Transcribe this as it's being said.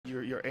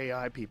your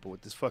AI people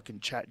with this fucking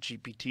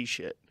ChatGPT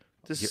shit.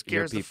 This Your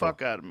scares the people.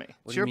 fuck out of me.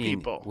 What It's do you your mean?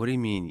 people. What do you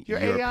mean? Your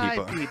your AI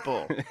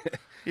people.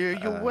 You're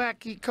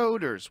wacky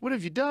coders. What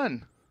have you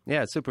done?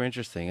 Yeah, it's super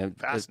interesting.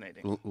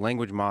 Fascinating.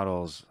 Language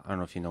models, I don't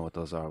know if you know what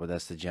those are, but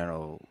that's the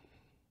general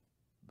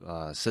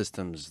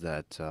systems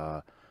that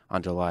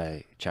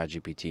underlie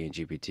ChatGPT and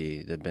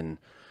GPT. They've been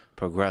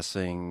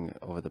progressing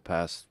over the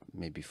past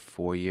maybe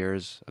 4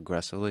 years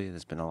aggressively.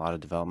 There's been a lot of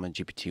development.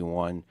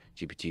 GPT-1,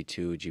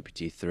 GPT-2,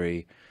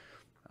 GPT-3,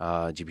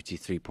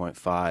 GPT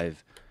 3.5.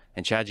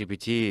 And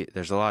ChatGPT,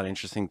 there's a lot of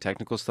interesting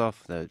technical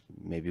stuff that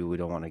maybe we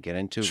don't want to get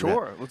into.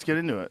 Sure, let's get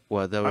into it.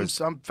 Well,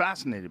 I'm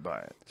fascinated by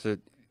it. So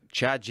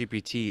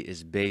ChatGPT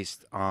is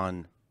based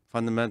on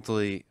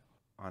fundamentally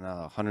on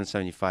a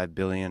 175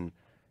 billion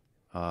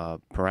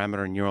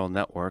parameter neural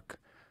network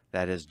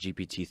that is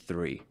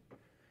GPT-3.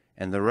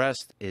 And the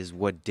rest is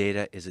what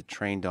data is it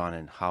trained on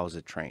and how is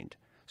it trained.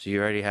 So you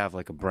already have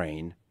like a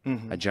brain,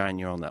 a giant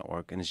neural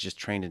network, and it's just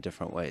trained in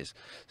different ways.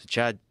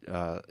 So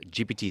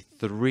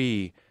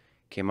GPT-3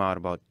 came out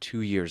about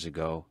 2 years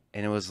ago,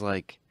 and it was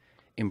like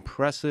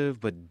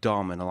impressive but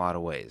dumb in a lot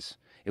of ways.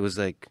 It was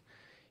like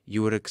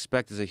you would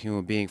expect as a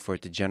human being for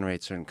it to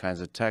generate certain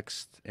kinds of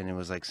text, and it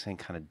was like saying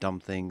kind of dumb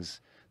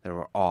things that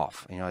were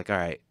off. And you're like, all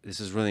right, this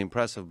is really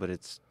impressive, but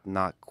it's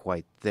not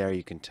quite there.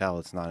 You can tell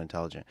it's not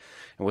intelligent.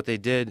 And what they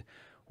did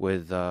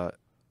with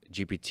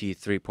GPT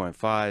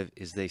 3.5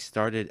 is they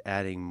started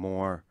adding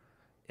more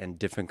and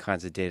different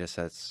kinds of data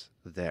sets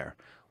there.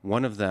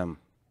 One of them,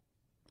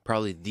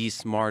 probably the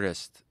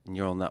smartest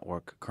neural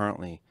network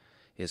currently,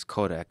 is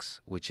Codex,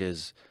 which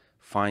is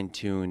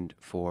fine-tuned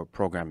for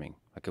programming.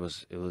 Like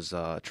it was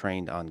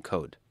trained on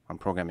code, on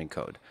programming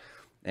code.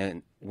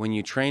 And when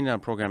you train on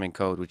programming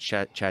code, which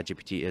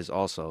ChatGPT is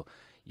also,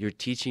 you're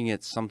teaching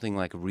it something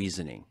like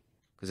reasoning,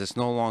 because it's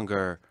no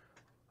longer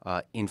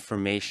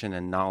information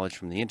and knowledge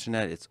from the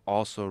internet. It's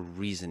also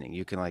reasoning.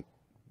 You can like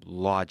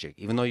logic.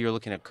 Even though you're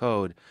looking at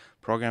code,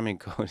 programming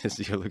code is,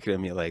 you're looking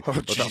at me like,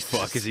 what the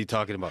fuck is he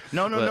talking about?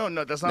 No,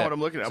 that's not what I'm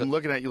looking at. I'm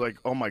looking at you like,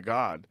 oh my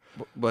God.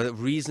 But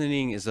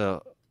reasoning is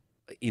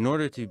in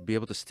order to be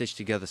able to stitch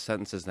together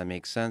sentences that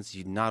make sense,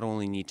 you not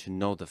only need to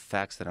know the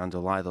facts that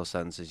underlie those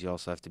sentences, you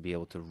also have to be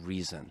able to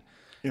reason.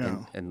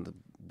 Yeah. And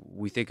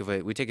we take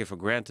it for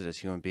granted as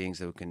human beings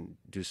that we can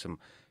do some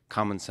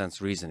common sense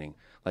reasoning.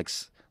 Like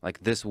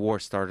this war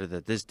started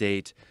at this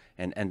date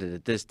and ended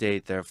at this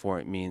date,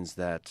 therefore it means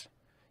that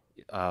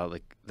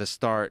like the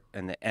start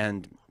and the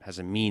end has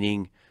a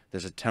meaning.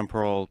 There's a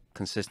temporal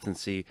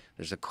consistency.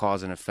 There's a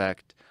cause and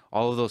effect.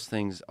 All of those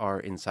things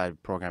are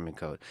inside programming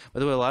code. By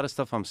the way, a lot of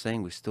stuff I'm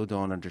saying we still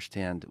don't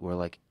understand. We're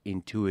like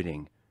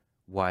intuiting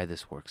why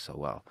this works so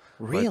well.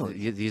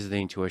 Really? But these are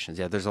the intuitions.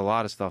 Yeah, there's a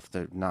lot of stuff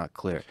that's not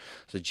clear.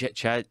 So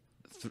GPT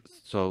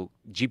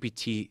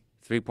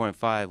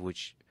 3.5,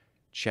 which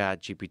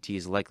ChatGPT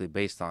is likely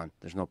based on.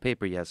 There's no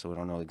paper yet, so we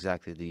don't know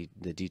exactly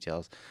the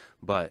details.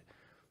 But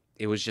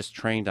it was just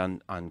trained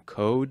on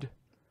code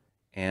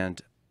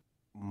and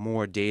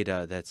more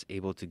data that's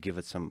able to give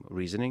it some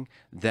reasoning.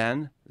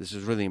 Then, this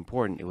is really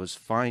important, it was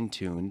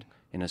fine-tuned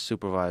in a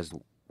supervised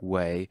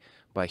way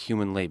by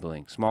human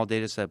labeling. Small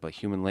data set, but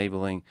human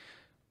labeling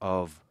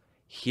of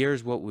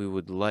here's what we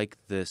would like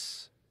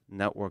this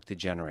network to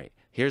generate.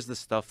 Here's the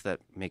stuff that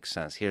makes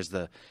sense. Here's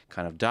the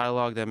kind of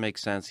dialogue that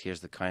makes sense.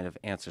 Here's the kind of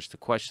answers to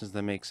questions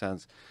that make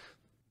sense.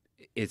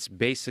 It's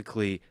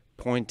basically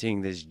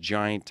pointing this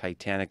giant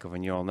Titanic of a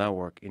neural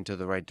network into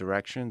the right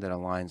direction that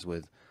aligns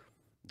with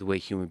the way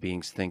human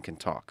beings think and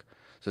talk.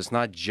 So it's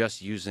not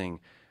just using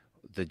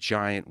the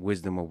giant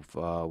wisdom of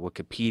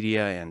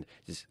Wikipedia and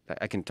just,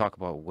 I can talk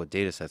about what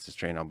data sets it's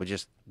trained on, but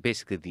just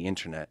basically the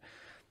internet.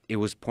 It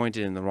was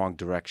pointed in the wrong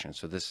direction.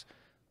 So this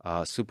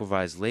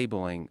supervised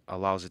labeling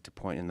allows it to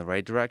point in the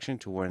right direction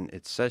to when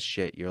it says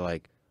shit, you're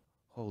like,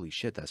 holy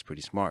shit, that's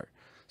pretty smart.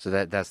 So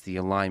that's the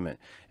alignment.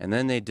 And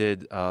then they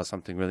did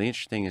something really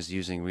interesting is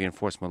using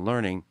reinforcement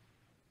learning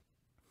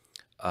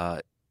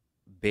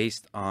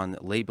based on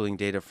labeling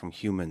data from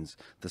humans.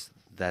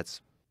 That's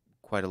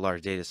quite a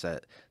large data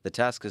set. The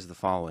task is the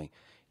following.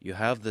 You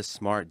have this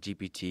smart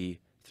GPT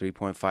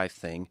 3.5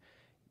 thing,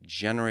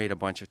 generate a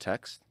bunch of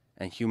text,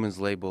 and humans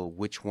label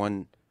which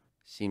one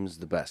seems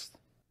the best.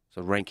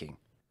 So ranking.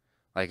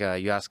 Like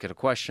you ask it a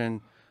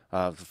question.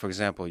 For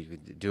example, you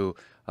could do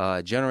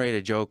generate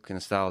a joke in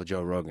the style of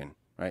Joe Rogan,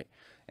 right?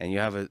 And you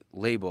have a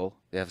label.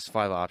 They have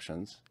 5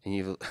 options, and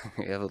you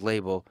have a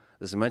label.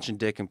 Does it mention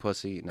dick and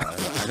pussy? No, I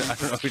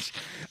don't know which.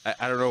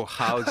 I don't know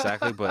how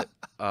exactly, but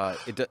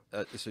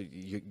so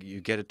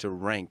you get it to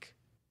rank.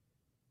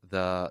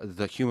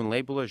 The human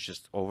labeler is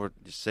just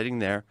sitting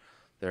there.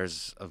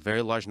 There's a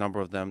very large number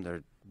of them.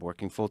 They're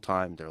working full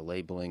time. They're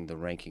labeling the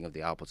ranking of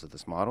the outputs of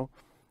this model,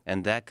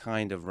 and that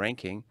kind of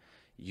ranking,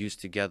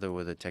 used together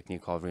with a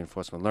technique called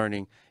reinforcement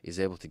learning, is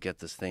able to get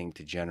this thing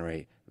to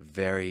generate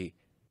very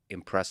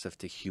impressive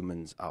to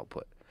humans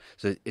output.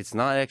 So it's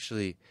not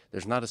actually,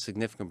 there's not a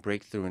significant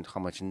breakthrough in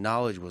how much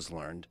knowledge was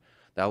learned.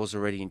 That was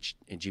already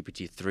in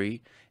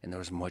GPT-3, and there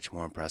was much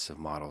more impressive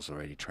models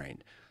already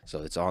trained.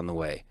 So it's on the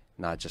way,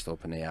 not just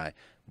OpenAI.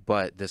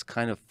 But this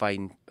kind of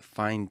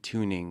fine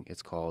tuning,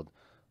 it's called,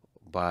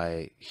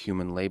 by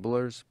human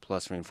labelers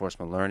plus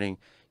reinforcement learning,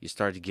 you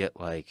start to get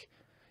like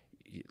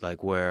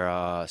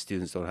where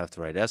students don't have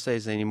to write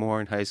essays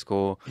anymore in high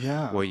school,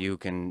 Yeah. where you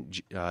can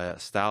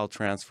style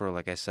transfer,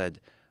 like I said,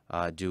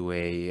 do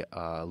a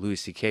Louis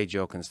C.K.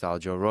 joke in the style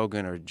of Joe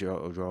Rogan, or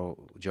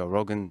Joe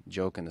Rogan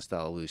joke in the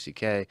style of Louis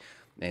C.K.,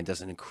 and it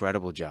does an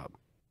incredible job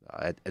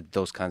at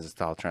those kinds of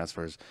style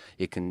transfers.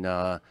 It can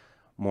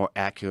more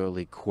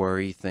accurately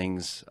query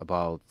things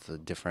about the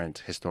different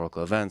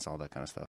historical events, all that kind of stuff.